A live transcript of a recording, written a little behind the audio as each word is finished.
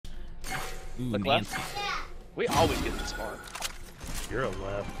Look Nancy. left. We always get this far. You're a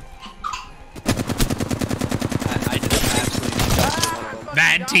left. I just absolutely disgusted one of them.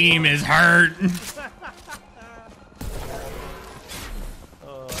 That team is hurt.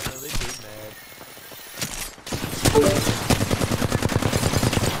 Oh, I know they do mad.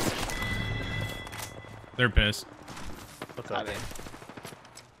 They're pissed. What's I up? mean,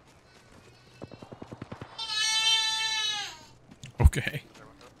 Okay.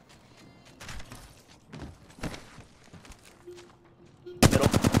 middle.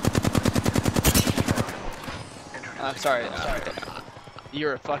 Sorry.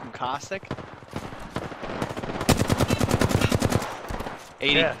 You're a fucking caustic.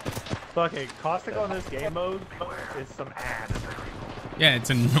 80. Yeah. Fucking caustic on this game mode is some ass. Yeah, it's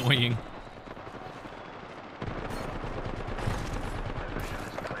annoying.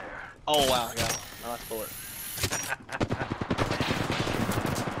 Oh wow, I got a nice bullet.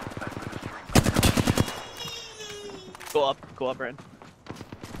 Go up, Brandon.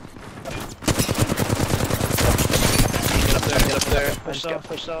 Get up there.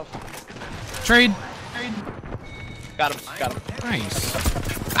 Push off. Trade. Got him. Nice.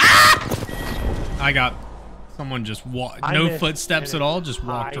 Ah! I got someone just I no missed footsteps an at all, just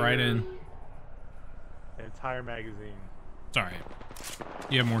walked right in. An entire magazine. It's alright.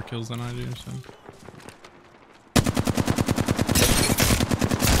 You have more kills than I do, so.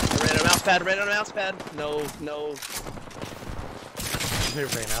 I ran on a mouse pad. No. They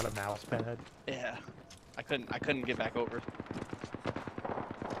ran out of mouse pad. Yeah. I couldn't get back over.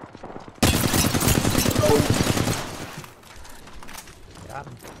 Got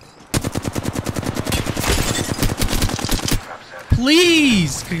him.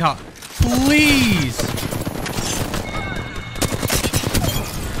 Please! Please!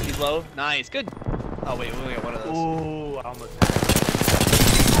 He's low. Nice. Good. Oh wait, we only got one of those. Ooh, I almost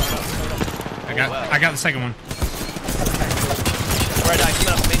I got the second one. Right, I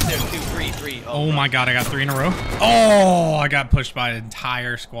come up. Base there. 2, 3. Oh my god, I got 3 in a row. Oh, I got pushed by an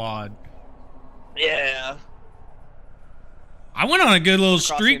entire squad. Yeah. I went on a good little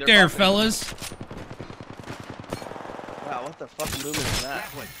Crossing, streak they're there, crossing. fellas. Wow, what the fucking movement is that?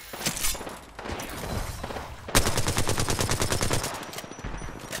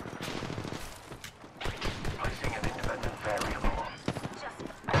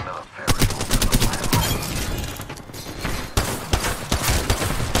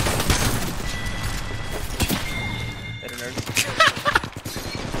 Better nerd.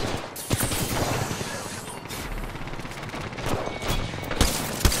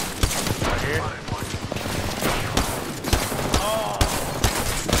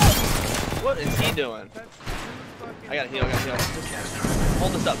 What is he doing? I gotta heal.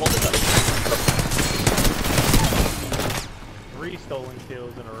 Hold this up. 3 stolen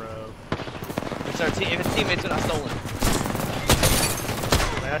kills in a row. If it's teammates, they're not stolen.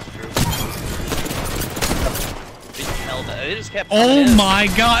 That's true. They just held it. They just kept. Oh coming in. my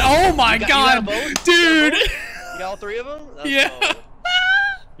god. Oh my You got god. both? Dude. You got all 3 of them? That's Yeah. solid.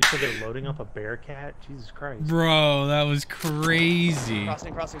 You said they're loading up a Bearcat? Jesus Christ. Bro, that was crazy.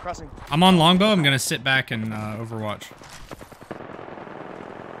 Crossing. I'm on longbow. I'm gonna sit back and overwatch.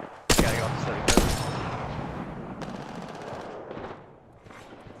 Gotta go off the study.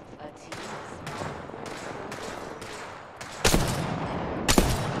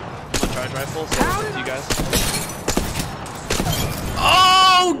 I'm gonna charge rifle, so it's up to you guys.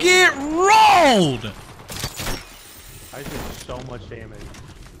 Oh, get rolled! I did so much damage.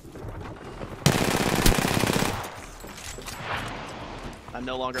 I'm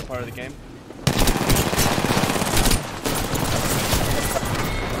no longer a part of the game.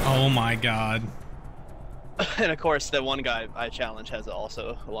 Oh my god. And of course, the one guy I challenge has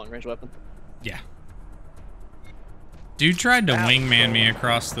also a long-range weapon. Yeah. Dude tried to wingman me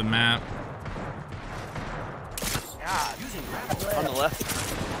across the map. On the left.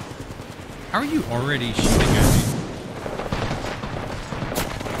 How are you already shooting at me?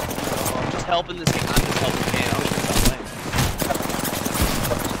 I'm just helping this game. I'm just helping the game. I was just playing.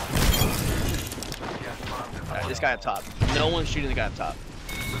 Alright, this guy up top. No one's shooting the guy up top.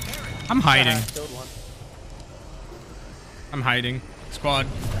 I'm hiding. Killed one. I'm hiding. Squad,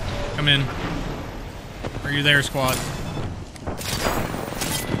 come in. Are you there, squad?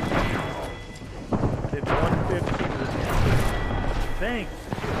 Did 150. Thanks.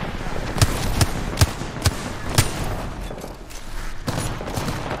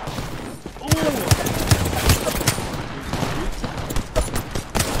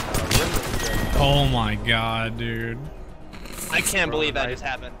 Oh my god, dude. I can't believe that just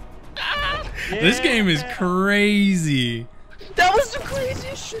happened. This game is crazy. That was the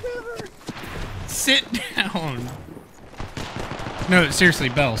craziest shit ever. Sit down. No, seriously,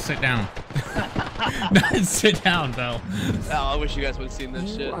 Bell, sit down. Sit down, Bell. Oh, I wish you guys would have seen this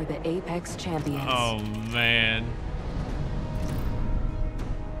shit. You are the Apex champions. Oh, man.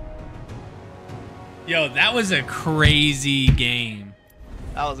 Yo, that was a crazy game.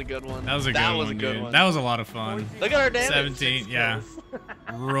 That was a good one. That was a good good one. That was a lot of fun. Look at our damage. 17, yeah.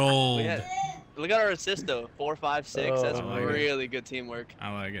 Rolled. Look at our assist though. 4, 5, 6. That's Oh, really good teamwork.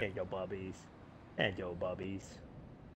 I like it. And yo, bubbies. And yo, bubbies.